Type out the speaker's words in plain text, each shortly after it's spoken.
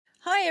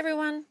Hi,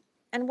 everyone,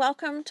 and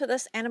welcome to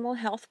this Animal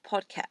Health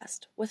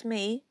podcast with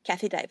me,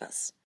 Kathy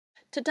Davis.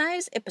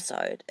 Today's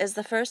episode is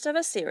the first of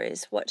a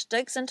series which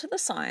digs into the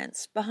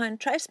science behind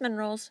trace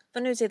minerals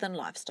for New Zealand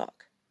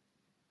livestock.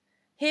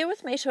 Here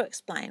with me to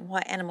explain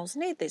why animals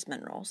need these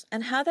minerals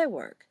and how they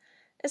work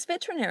is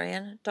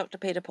veterinarian Dr.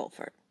 Peter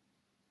Pulford.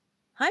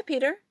 Hi,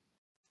 Peter.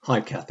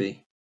 Hi,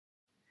 Kathy.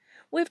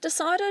 We've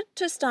decided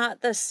to start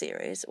this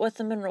series with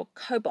the mineral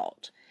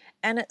cobalt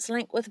and its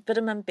link with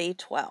vitamin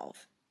B12.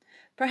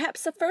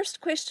 Perhaps the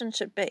first question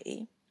should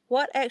be,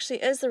 what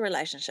actually is the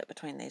relationship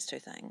between these two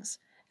things,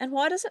 and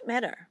why does it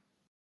matter?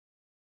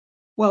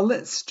 Well,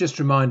 let's just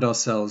remind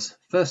ourselves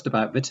first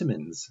about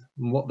vitamins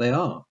and what they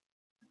are.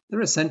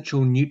 They're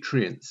essential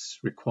nutrients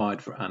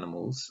required for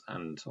animals,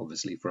 and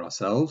obviously for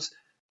ourselves,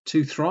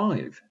 to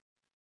thrive.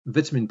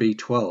 Vitamin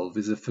B12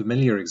 is a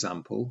familiar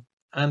example,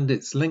 and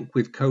its link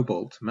with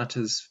cobalt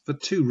matters for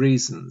two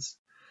reasons.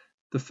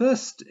 The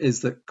first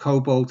is that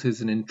cobalt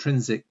is an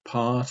intrinsic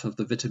part of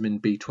the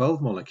vitamin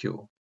B12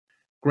 molecule.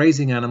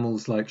 Grazing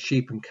animals like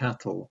sheep and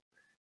cattle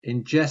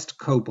ingest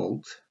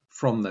cobalt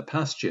from their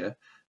pasture,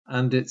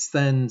 and it's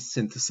then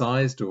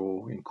synthesized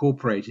or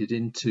incorporated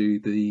into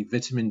the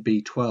vitamin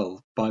B12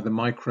 by the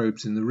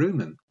microbes in the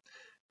rumen.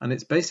 And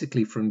it's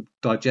basically from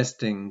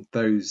digesting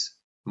those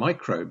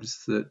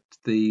microbes that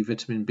the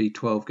vitamin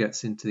B12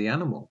 gets into the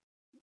animal.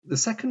 The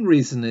second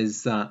reason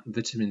is that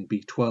vitamin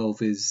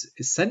B12 is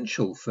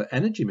essential for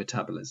energy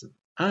metabolism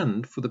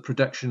and for the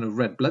production of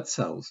red blood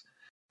cells.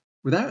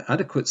 Without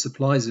adequate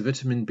supplies of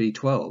vitamin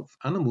B12,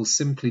 animals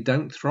simply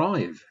don't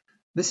thrive.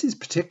 This is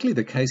particularly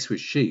the case with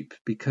sheep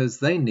because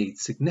they need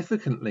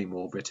significantly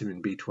more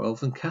vitamin B12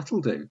 than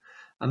cattle do,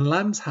 and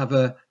lambs have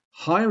a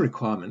higher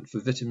requirement for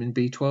vitamin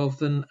B12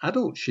 than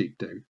adult sheep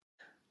do.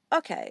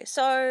 Okay,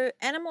 so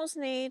animals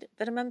need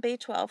vitamin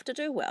B12 to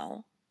do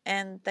well,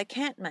 and they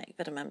can't make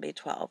vitamin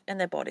B12 in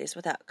their bodies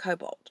without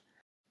cobalt.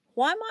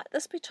 Why might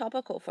this be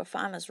topical for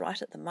farmers right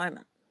at the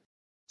moment?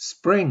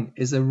 Spring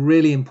is a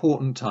really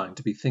important time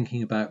to be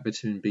thinking about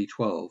vitamin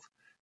B12,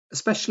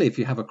 especially if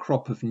you have a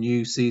crop of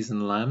new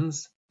season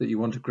lambs that you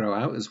want to grow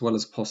out as well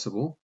as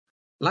possible.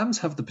 Lambs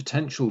have the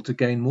potential to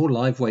gain more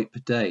live weight per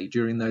day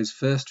during those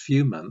first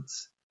few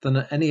months than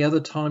at any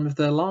other time of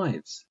their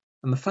lives,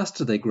 and the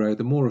faster they grow,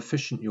 the more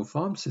efficient your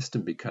farm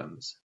system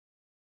becomes.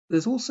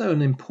 There's also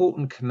an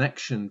important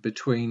connection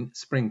between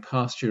spring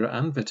pasture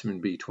and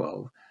vitamin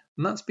B12,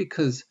 and that's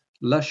because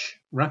lush,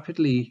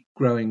 rapidly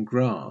growing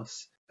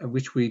grass,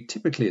 which we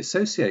typically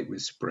associate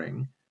with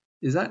spring,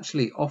 is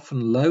actually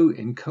often low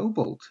in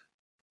cobalt,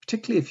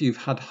 particularly if you've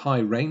had high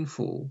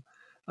rainfall,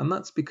 and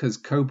that's because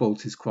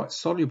cobalt is quite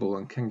soluble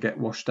and can get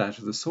washed out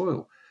of the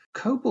soil.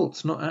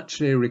 Cobalt's not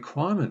actually a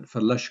requirement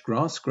for lush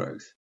grass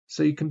growth,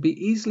 so you can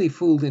be easily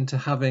fooled into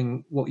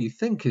having what you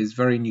think is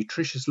very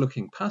nutritious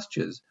looking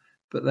pastures,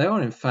 but they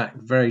are in fact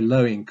very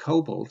low in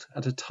cobalt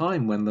at a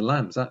time when the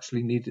lambs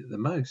actually need it the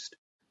most.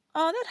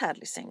 Oh, that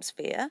hardly seems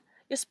fair.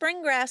 Your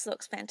spring grass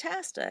looks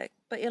fantastic,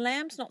 but your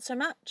lambs not so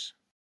much.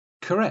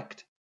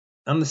 Correct.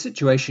 And the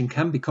situation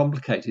can be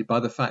complicated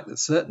by the fact that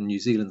certain New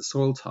Zealand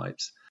soil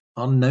types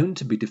are known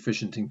to be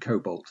deficient in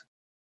cobalt.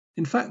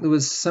 In fact, there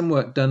was some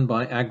work done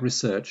by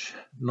AgResearch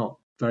not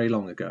very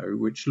long ago,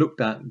 which looked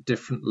at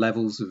different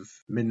levels of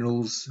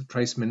minerals,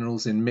 trace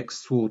minerals in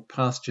mixed sward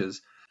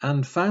pastures,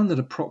 and found that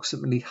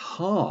approximately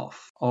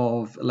half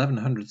of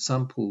 1,100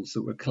 samples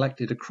that were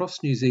collected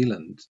across New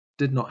Zealand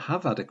did not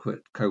have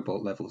adequate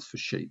cobalt levels for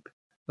sheep.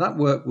 That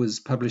work was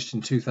published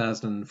in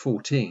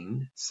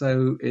 2014,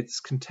 so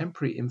it's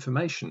contemporary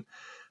information.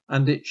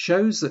 And it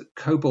shows that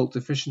cobalt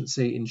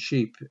deficiency in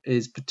sheep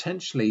is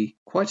potentially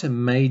quite a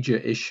major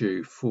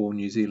issue for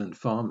New Zealand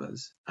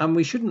farmers. And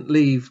we shouldn't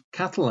leave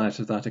cattle out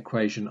of that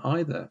equation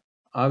either.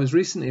 I was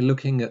recently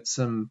looking at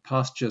some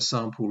pasture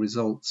sample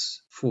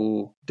results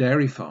for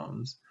dairy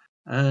farms,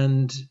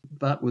 and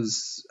that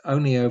was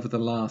only over the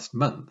last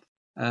month,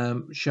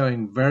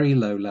 showing very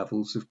low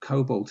levels of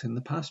cobalt in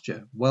the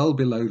pasture, well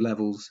below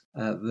levels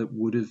that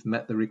would have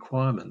met the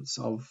requirements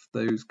of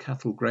those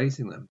cattle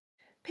grazing them.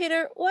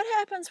 Peter, what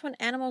happens when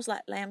animals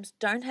like lambs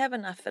don't have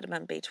enough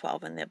vitamin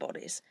B12 in their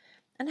bodies?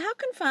 And how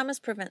can farmers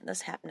prevent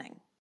this happening?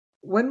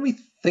 When we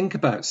think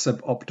about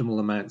suboptimal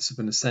amounts of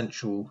an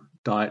essential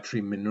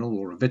dietary mineral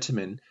or a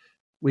vitamin,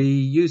 we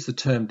use the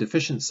term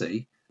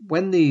deficiency.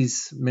 When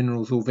these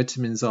minerals or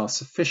vitamins are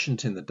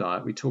sufficient in the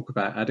diet, we talk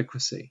about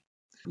adequacy.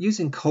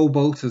 Using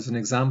cobalt as an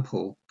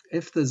example,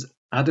 if there's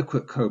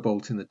adequate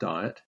cobalt in the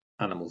diet,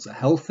 animals are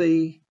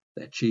healthy,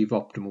 they achieve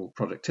optimal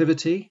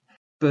productivity.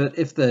 But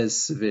if there's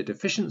severe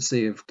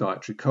deficiency of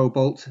dietary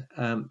cobalt,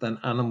 then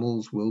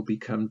animals will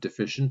become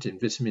deficient in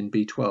vitamin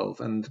B12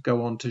 and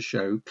go on to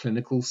show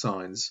clinical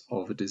signs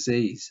of a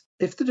disease.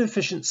 If the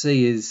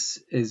deficiency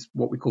is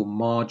what we call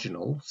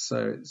marginal,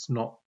 so it's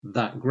not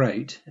that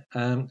great,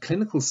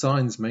 clinical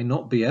signs may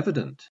not be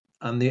evident.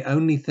 And the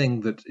only thing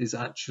that is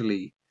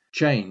actually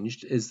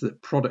changed is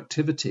that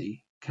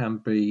productivity can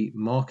be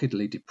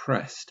markedly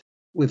depressed.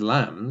 With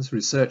lambs,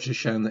 research has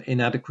shown that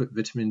inadequate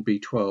vitamin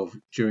B12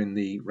 during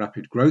the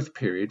rapid growth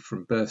period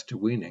from birth to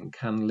weaning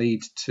can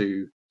lead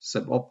to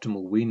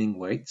suboptimal weaning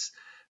weights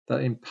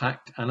that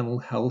impact animal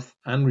health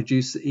and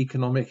reduce the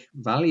economic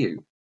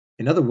value.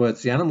 In other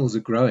words, the animals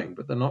are growing,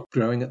 but they're not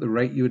growing at the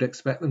rate you would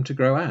expect them to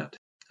grow at.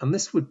 And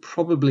this would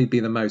probably be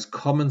the most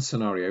common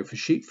scenario for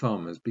sheep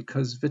farmers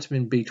because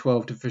vitamin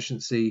B12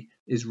 deficiency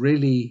is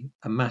really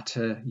a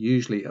matter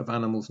usually of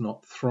animals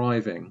not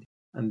thriving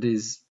and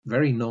is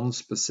very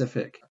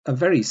non-specific. A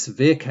very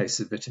severe case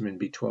of vitamin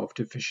B12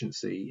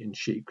 deficiency in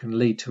sheep can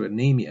lead to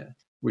anemia,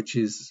 which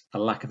is a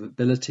lack of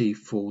ability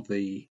for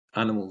the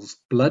animal's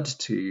blood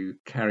to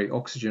carry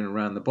oxygen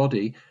around the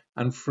body.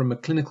 And from a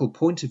clinical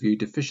point of view,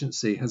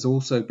 deficiency has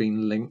also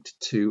been linked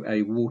to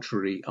a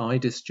watery eye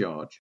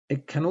discharge.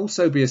 It can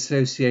also be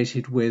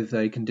associated with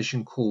a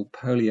condition called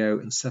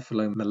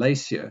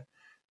polioencephalomalacia,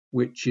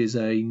 which is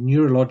a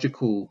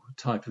neurological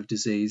type of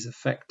disease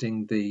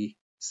affecting the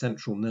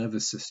central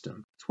nervous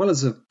system, as well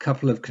as a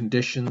couple of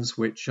conditions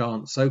which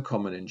aren't so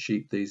common in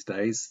sheep these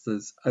days.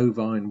 There's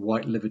ovine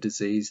white liver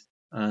disease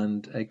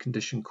and a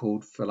condition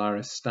called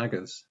Phalaris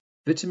staggers.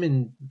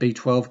 Vitamin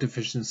B12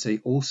 deficiency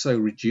also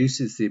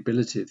reduces the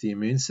ability of the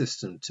immune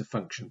system to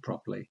function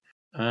properly,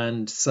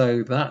 and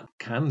so that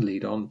can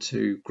lead on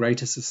to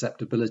greater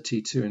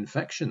susceptibility to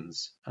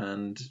infections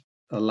and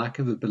a lack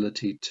of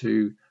ability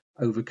to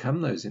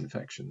overcome those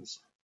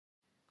infections.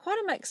 Quite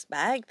a mixed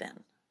bag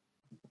then.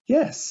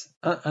 Yes,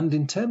 and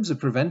in terms of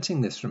preventing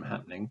this from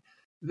happening,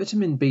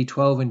 vitamin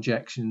B12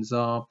 injections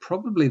are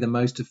probably the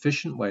most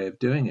efficient way of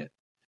doing it.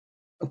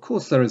 Of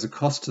course, there is a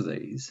cost to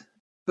these,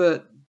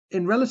 but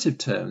in relative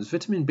terms,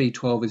 vitamin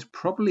B12 is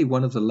probably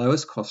one of the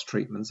lowest cost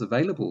treatments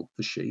available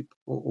for sheep,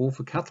 or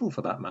for cattle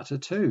for that matter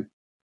too.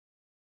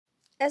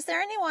 Is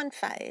there any one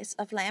phase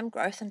of lamb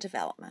growth and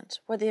development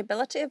where the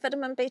ability of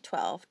vitamin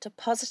B12 to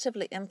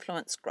positively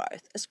influence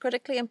growth is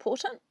critically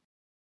important?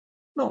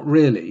 Not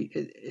really.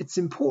 It's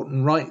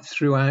important right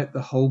throughout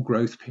the whole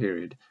growth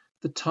period.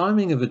 The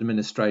timing of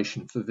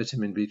administration for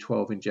vitamin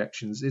B12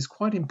 injections is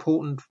quite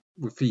important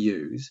for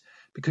ewes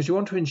because you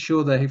want to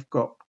ensure they've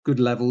got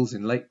good levels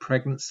in late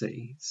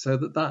pregnancy so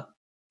that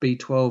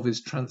B12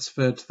 is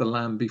transferred to the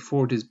lamb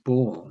before it is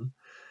born,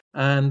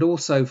 and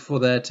also for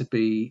there to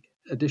be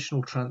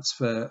additional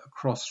transfer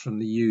across from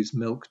the ewe's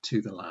milk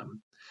to the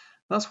lamb.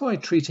 That's why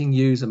treating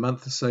ewes a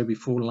month or so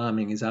before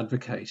lambing is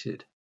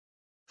advocated.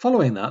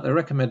 Following that, the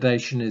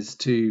recommendation is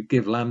to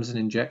give lambs an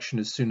injection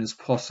as soon as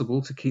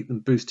possible to keep them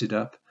boosted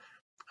up,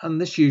 and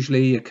this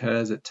usually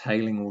occurs at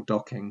tailing or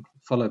docking,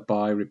 followed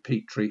by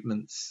repeat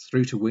treatments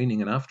through to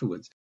weaning and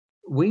afterwards.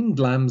 Weaned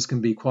lambs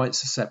can be quite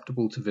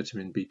susceptible to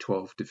vitamin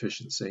B12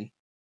 deficiency.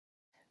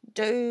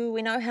 Do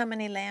we know how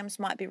many lambs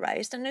might be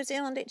raised in New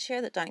Zealand each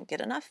year that don't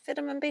get enough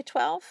vitamin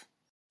B12?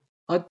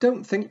 I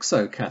don't think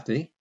so,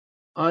 Kathy.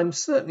 I'm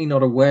certainly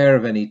not aware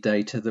of any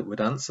data that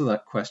would answer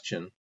that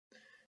question.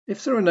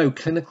 If there are no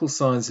clinical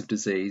signs of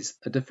disease,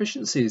 a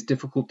deficiency is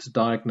difficult to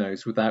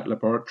diagnose without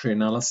laboratory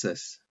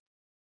analysis.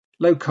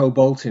 Low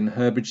cobalt in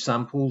herbage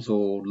samples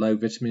or low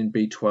vitamin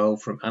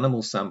B12 from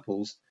animal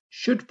samples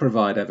should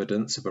provide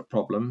evidence of a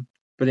problem,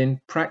 but in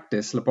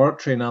practice,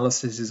 laboratory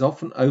analysis is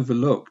often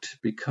overlooked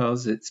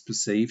because it's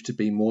perceived to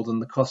be more than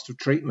the cost of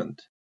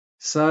treatment.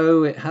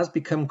 So it has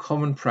become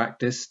common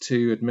practice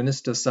to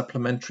administer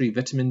supplementary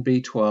vitamin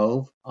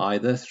B12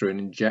 either through an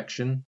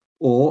injection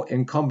or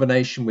in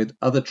combination with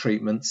other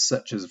treatments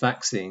such as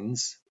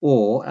vaccines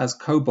or as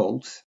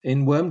cobalt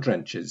in worm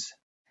drenches.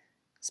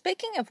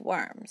 Speaking of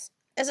worms,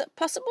 is it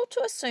possible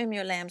to assume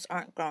your lambs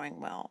aren't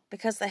growing well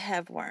because they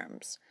have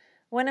worms,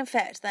 when in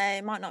fact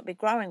they might not be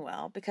growing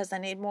well because they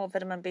need more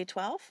vitamin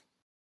B12?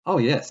 Oh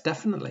yes,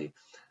 definitely.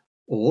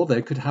 Or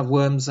they could have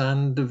worms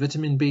and a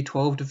vitamin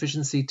B12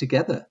 deficiency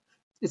together.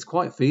 It's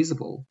quite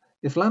feasible.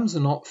 If lambs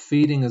are not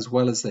feeding as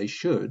well as they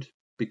should,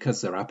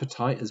 because their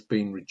appetite has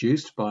been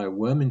reduced by a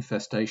worm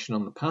infestation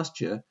on the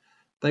pasture,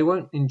 they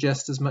won't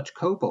ingest as much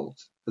cobalt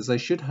as they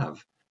should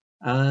have.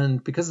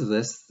 And because of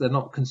this, they're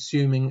not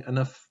consuming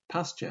enough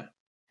pasture.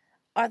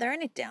 Are there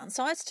any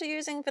downsides to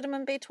using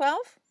vitamin B12?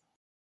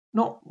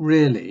 Not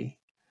really.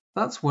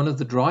 That's one of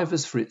the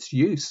drivers for its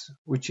use,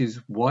 which is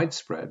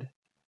widespread.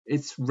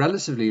 It's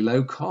relatively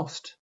low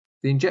cost.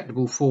 The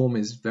injectable form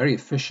is very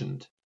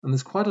efficient, and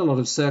there's quite a lot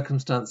of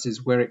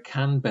circumstances where it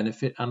can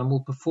benefit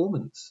animal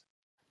performance.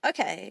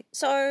 Okay,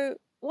 so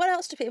what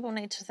else do people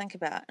need to think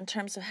about in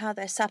terms of how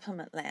they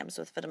supplement lambs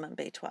with vitamin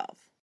B12?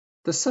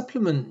 The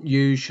supplement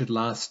use should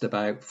last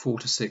about 4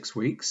 to 6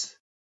 weeks.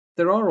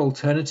 There are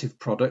alternative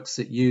products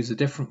that use a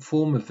different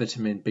form of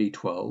vitamin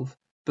B12,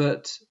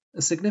 but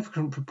a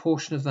significant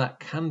proportion of that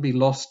can be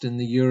lost in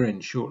the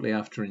urine shortly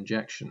after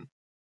injection.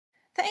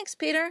 Thanks,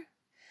 Peter.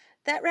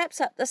 That wraps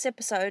up this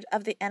episode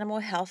of the Animal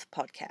Health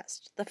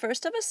Podcast, the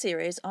first of a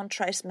series on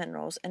trace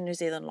minerals in New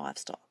Zealand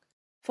livestock.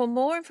 For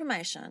more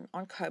information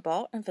on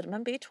cobalt and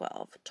vitamin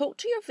B12, talk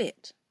to your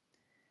vet.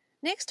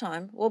 Next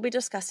time, we'll be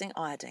discussing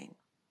iodine.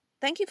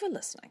 Thank you for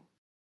listening.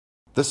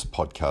 This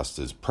podcast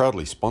is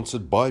proudly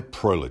sponsored by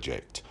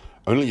Prologect,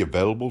 only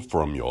available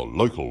from your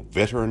local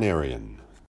veterinarian.